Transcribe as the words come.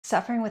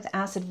suffering with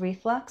acid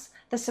reflux,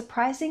 the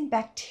surprising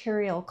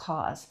bacterial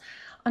cause.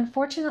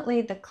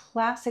 Unfortunately, the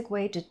classic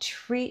way to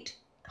treat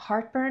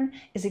heartburn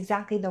is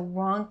exactly the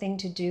wrong thing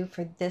to do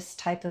for this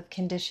type of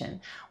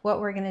condition. What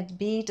we're going to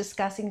be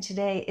discussing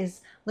today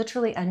is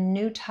literally a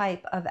new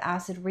type of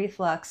acid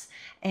reflux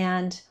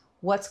and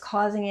what's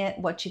causing it,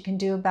 what you can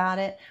do about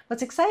it.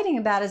 What's exciting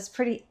about it is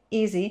pretty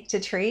easy to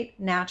treat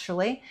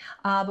naturally,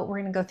 but we're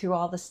going to go through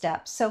all the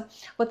steps. So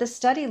what the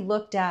study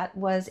looked at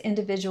was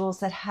individuals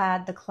that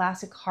had the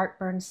classic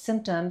heartburn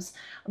symptoms,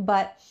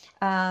 but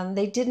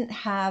they didn't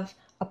have,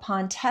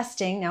 upon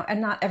testing, now, and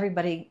not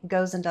everybody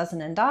goes and does an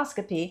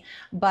endoscopy,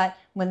 but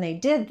when they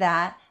did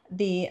that,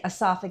 the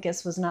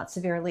esophagus was not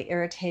severely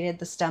irritated,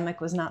 the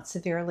stomach was not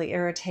severely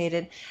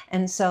irritated,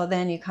 and so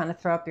then you kind of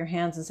throw up your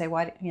hands and say,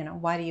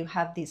 why do you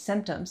have these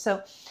symptoms?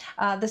 So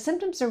the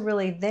symptoms are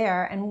really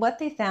there, and what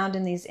they found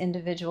in these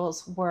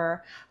individuals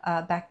were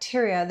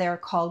bacteria. They're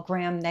called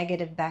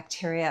gram-negative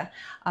bacteria,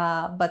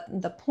 but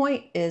the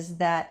point is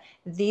that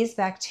these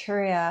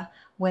bacteria,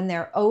 when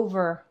they're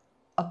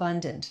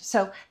abundant.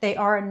 So they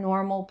are a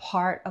normal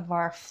part of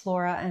our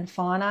flora and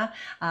fauna,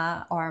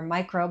 our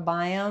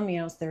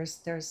microbiome.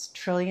 There's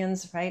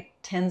trillions, right?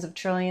 Tens of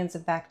trillions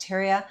of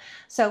bacteria.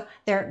 So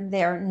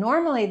they're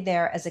normally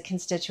there as a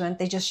constituent.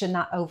 They just should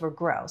not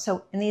overgrow.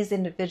 So in these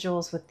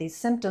individuals with these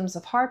symptoms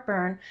of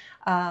heartburn,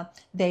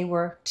 they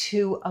were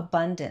too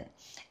abundant.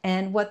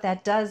 And what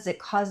that does, it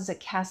causes a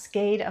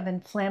cascade of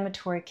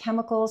inflammatory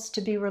chemicals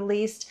to be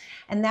released,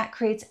 and that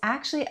creates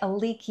actually a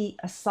leaky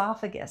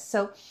esophagus.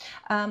 So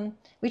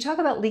we talk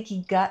about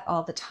leaky gut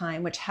all the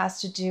time, which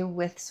has to do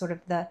with sort of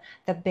the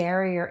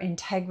barrier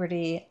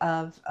integrity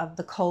of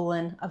the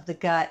colon, of the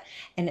gut,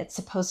 and it's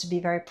supposed to be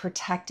very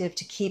protective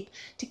to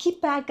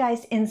keep bad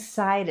guys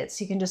inside it,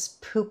 so you can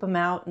just poop them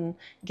out and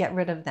get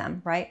rid of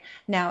them, right?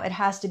 Now it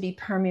has to be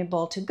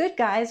permeable to good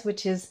guys,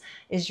 which is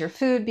your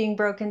food being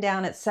broken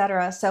down,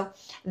 etc. So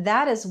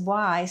that is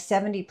why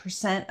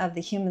 70% of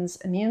the human's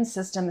immune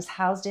system is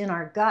housed in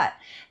our gut,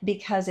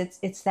 because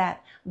it's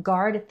that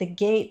guard at the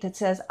gate that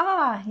says,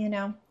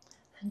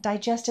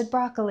 digested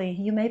broccoli,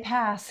 you may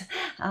pass.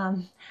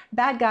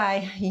 Bad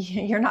guy,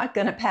 you're not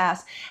going to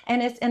pass.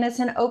 And it's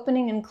an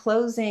opening and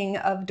closing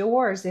of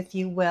doors, if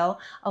you will,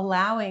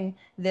 allowing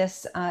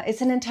this. It's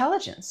an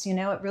intelligence,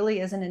 it really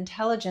is an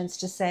intelligence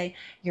to say,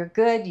 you're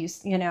good,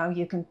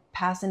 you can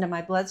pass into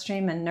my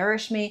bloodstream and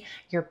nourish me.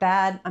 You're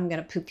bad, I'm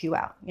going to poop you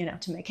out,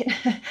 to make it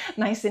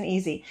nice and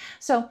easy.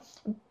 So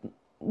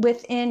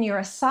within your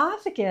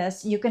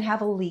esophagus, you can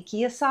have a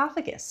leaky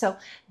esophagus. So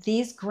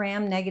these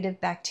gram-negative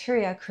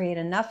bacteria create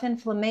enough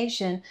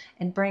inflammation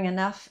and bring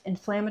enough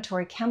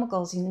inflammatory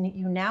chemicals.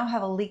 You now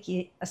have a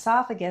leaky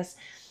esophagus.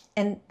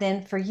 And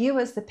then for you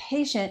as the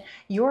patient,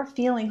 you're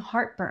feeling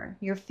heartburn.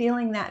 You're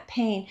feeling that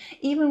pain,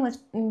 even with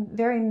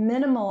very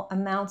minimal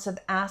amounts of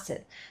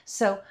acid.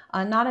 So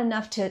not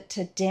enough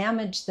to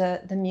damage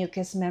the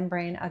mucous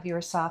membrane of your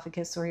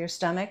esophagus or your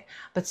stomach,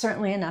 but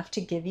certainly enough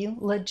to give you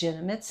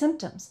legitimate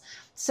symptoms.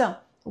 So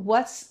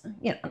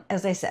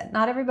as I said,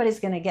 not everybody's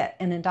going to get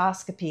an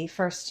endoscopy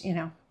first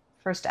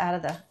out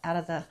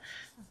of the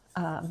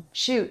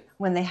chute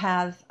when they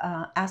have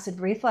acid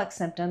reflux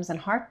symptoms and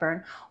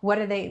heartburn. What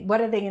are they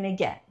going to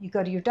get? You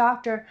go to your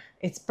doctor,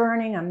 it's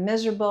burning, I'm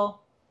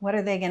miserable. What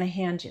are they going to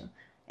hand you?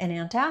 An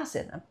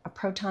antacid, a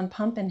proton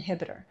pump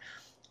inhibitor.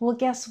 Well,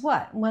 guess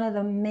what? One of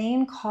the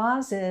main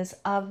causes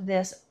of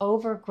this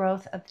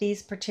overgrowth of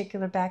these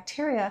particular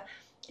bacteria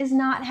is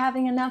not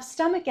having enough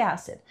stomach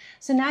acid.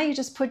 So now you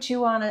just put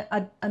you on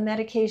a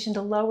medication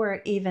to lower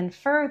it even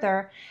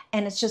further,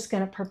 and it's just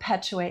going to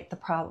perpetuate the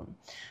problem.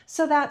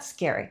 So that's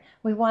scary.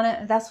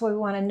 That's what we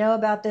want to know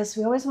about this.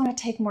 We always want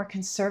to take more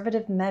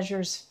conservative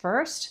measures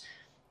first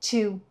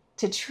to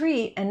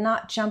treat and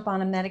not jump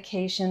on a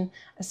medication,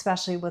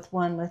 especially with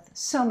one with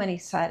so many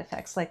side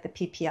effects like the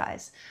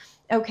PPIs.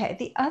 Okay,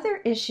 the other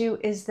issue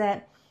is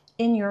that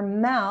in your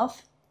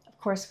mouth, of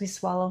course, we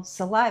swallow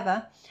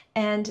saliva,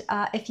 and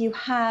if you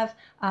have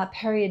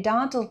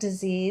periodontal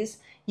disease,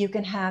 you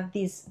can have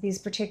these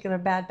particular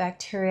bad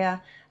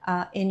bacteria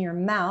in your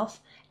mouth,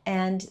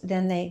 and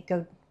then they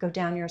go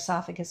down your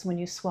esophagus when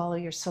you swallow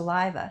your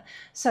saliva.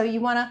 So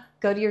you want to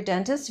go to your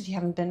dentist if you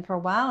haven't been for a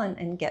while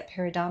and get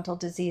periodontal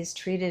disease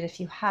treated if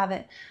you have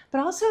it, but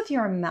also if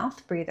you're a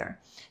mouth breather.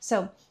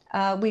 So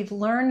we've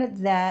learned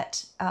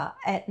that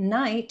at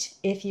night,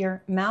 if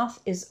your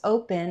mouth is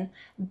open,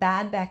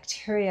 bad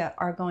bacteria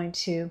are going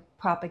to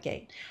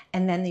propagate.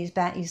 And then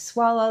you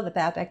swallow, the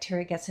bad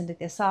bacteria gets into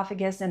the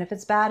esophagus, and if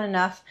it's bad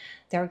enough,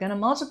 they're going to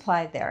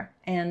multiply there.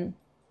 And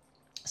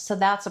so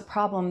that's a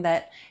problem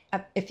that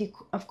if you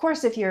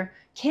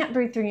can't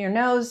breathe through your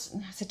nose,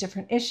 that's a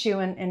different issue,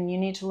 and you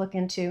need to look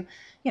into,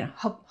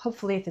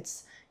 hopefully if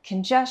it's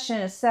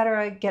congestion,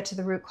 etc., get to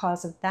the root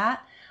cause of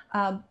that.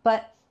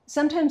 But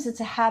sometimes it's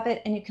a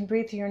habit and you can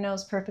breathe through your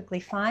nose perfectly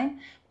fine.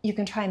 You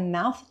can try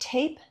mouth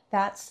tape.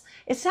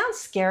 It sounds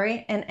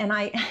scary, and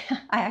I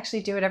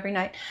actually do it every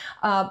night,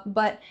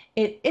 but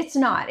it's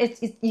not.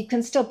 You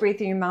can still breathe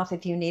through your mouth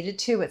if you needed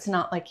to. It's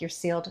not like you're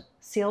sealed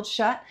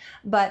shut,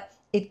 but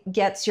it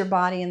gets your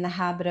body in the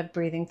habit of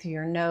breathing through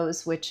your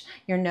nose, which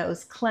your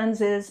nose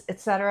cleanses,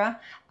 etc.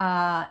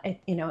 It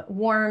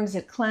warms,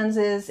 it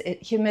cleanses,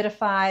 it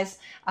humidifies.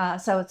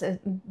 So it's a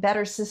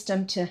better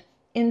system to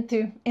in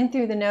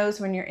through the nose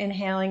when you're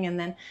inhaling, and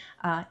then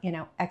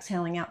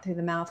exhaling out through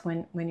the mouth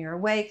when you're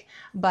awake.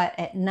 But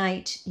at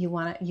night you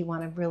want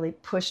to really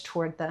push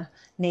toward the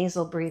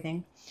nasal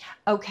breathing.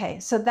 Okay,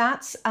 so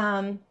that's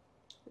the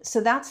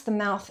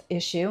mouth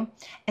issue.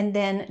 And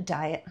then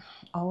diet,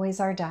 always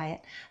our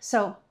diet.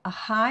 So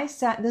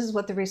this is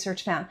what the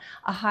research found: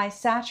 a high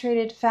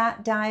saturated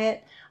fat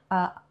diet,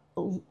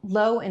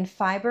 low in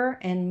fiber,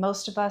 and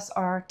most of us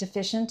are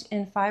deficient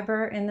in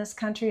fiber in this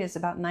country. It's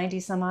about 90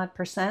 some odd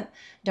percent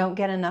don't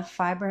get enough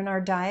fiber in our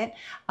diet.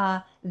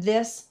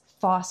 This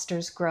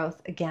fosters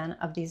growth, again,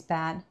 of these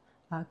bad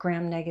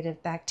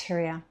gram-negative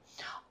bacteria.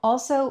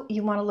 Also,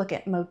 you want to look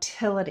at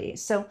motility.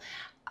 So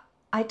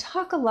I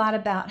talk a lot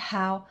about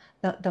how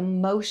the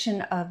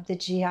motion of the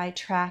GI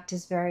tract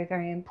is very,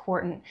 very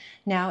important.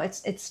 Now,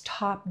 it's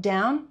top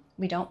down.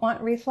 We don't want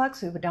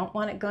reflux. We don't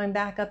want it going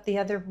back up the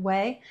other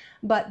way,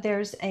 but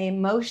there's a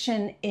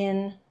motion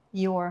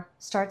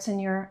starts in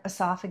your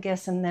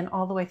esophagus and then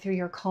all the way through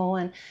your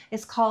colon.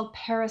 It's called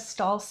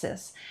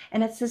peristalsis,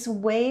 and it's this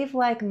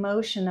wave-like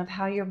motion of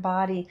how your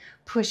body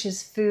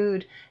pushes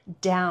food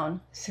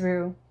down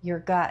through your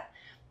gut.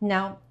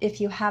 Now,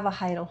 if you have a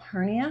hiatal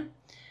hernia,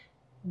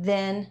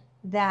 then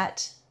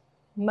that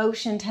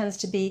motion tends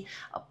to be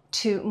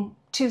too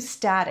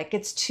static.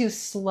 It's too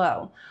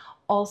slow.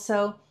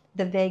 Also,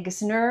 the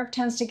vagus nerve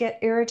tends to get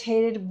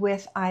irritated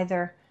with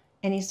either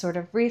any sort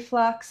of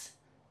reflux,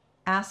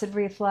 acid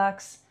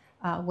reflux,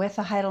 with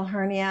a hiatal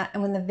hernia.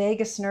 And when the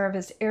vagus nerve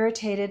is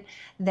irritated,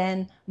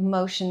 then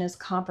motion is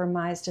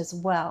compromised as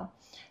well.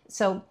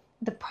 So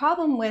the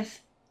problem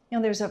with,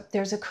 there's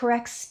a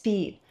correct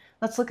speed.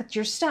 Let's look at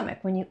your stomach.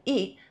 When you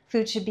eat,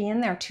 food should be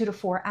in there 2 to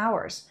 4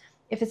 hours.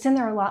 If it's in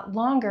there a lot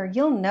longer,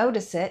 you'll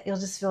notice it. You'll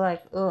just feel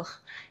like, ugh,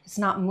 it's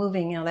not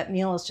moving. That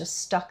meal is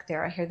just stuck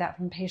there. I hear that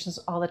from patients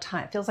all the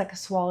time. It feels like I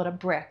swallowed a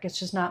brick. It's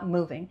just not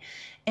moving.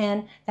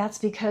 And that's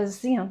because,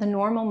 the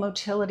normal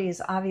motility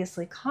is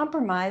obviously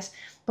compromised.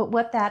 But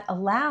what that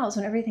allows,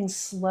 when everything's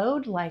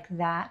slowed like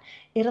that,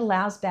 it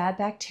allows bad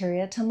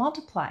bacteria to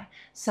multiply.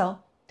 So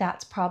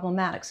that's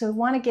problematic. So we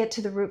want to get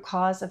to the root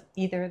cause of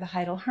either the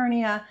hiatal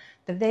hernia,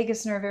 the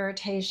vagus nerve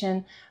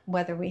irritation,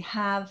 whether we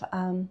have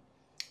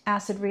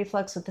acid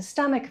reflux with the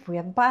stomach, if we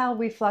have bile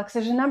reflux.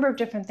 There's a number of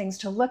different things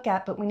to look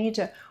at, but we need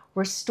to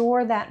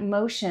restore that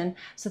motion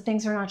so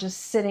things are not just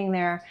sitting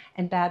there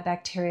and bad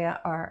bacteria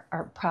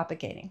are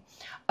propagating.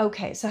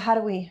 Okay, so how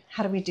do we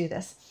do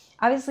this?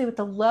 Obviously, with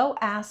the low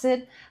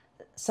acid,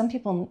 some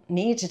people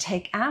need to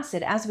take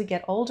acid. As we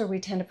get older, we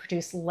tend to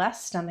produce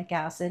less stomach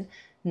acid,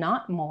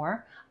 not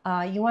more.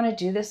 You want to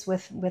do this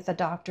with a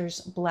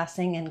doctor's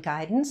blessing and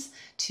guidance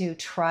to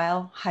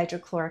trial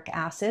hydrochloric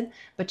acid,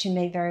 but you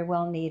may very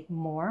well need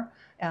more.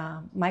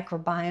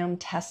 Microbiome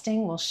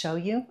testing will show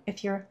you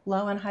if you're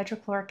low in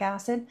hydrochloric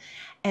acid.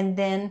 And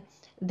then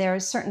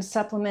there's certain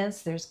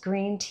supplements. There's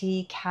green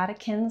tea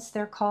catechins,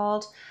 they're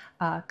called,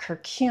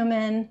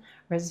 curcumin,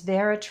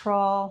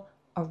 resveratrol,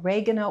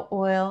 oregano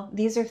oil.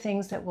 These are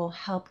things that will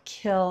help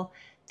kill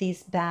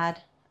these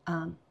bad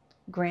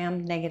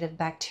gram-negative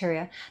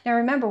bacteria. Now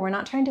remember, we're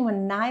not trying to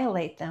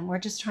annihilate them. We're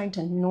just trying to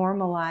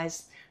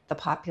normalize the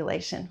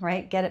population,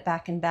 right? Get it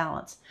back in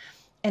balance.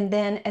 And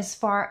then as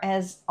far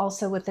as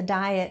also with the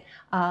diet,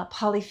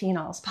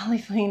 polyphenols.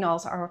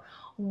 Polyphenols are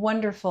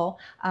wonderful.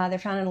 They're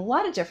found in a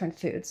lot of different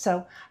foods.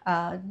 So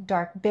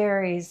dark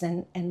berries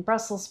and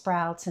Brussels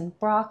sprouts and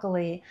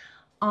broccoli,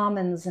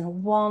 almonds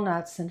and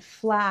walnuts and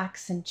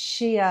flax and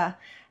chia,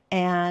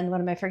 and what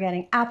am I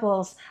forgetting?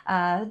 Apples.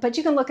 But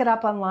you can look it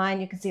up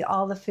online. You can see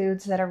all the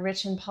foods that are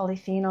rich in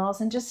polyphenols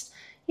and just,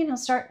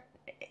 start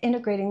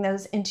integrating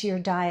those into your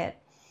diet.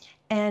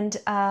 And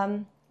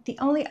the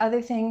only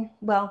other thing,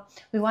 well,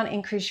 we want to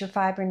increase your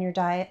fiber in your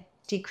diet,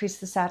 decrease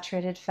the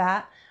saturated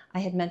fat. I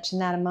had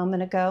mentioned that a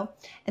moment ago.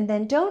 And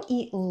then don't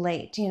eat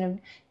late.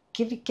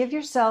 Give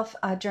yourself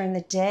during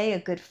the day a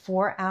good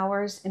 4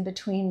 hours in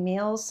between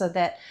meals so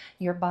that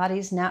your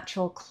body's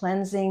natural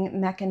cleansing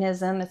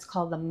mechanism, it's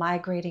called the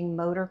migrating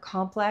motor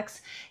complex,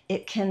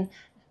 it can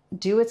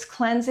do its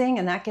cleansing,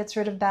 and that gets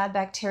rid of bad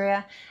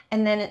bacteria.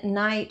 And then at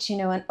night,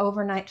 an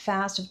overnight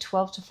fast of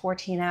 12 to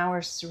 14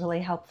 hours is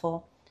really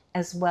helpful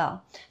as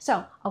well.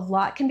 So a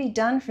lot can be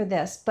done for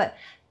this, but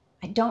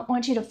I don't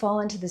want you to fall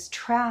into this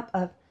trap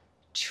of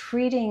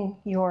treating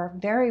your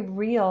very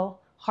real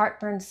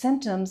heartburn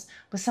symptoms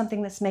with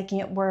something that's making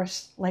it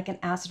worse, like an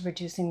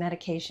acid-reducing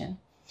medication.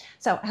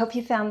 So I hope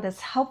you found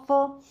this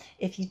helpful.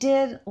 If you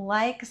did,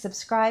 like,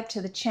 subscribe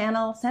to the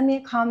channel, send me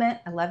a comment.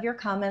 I love your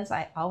comments.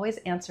 I always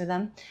answer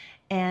them,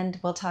 and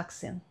we'll talk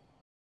soon.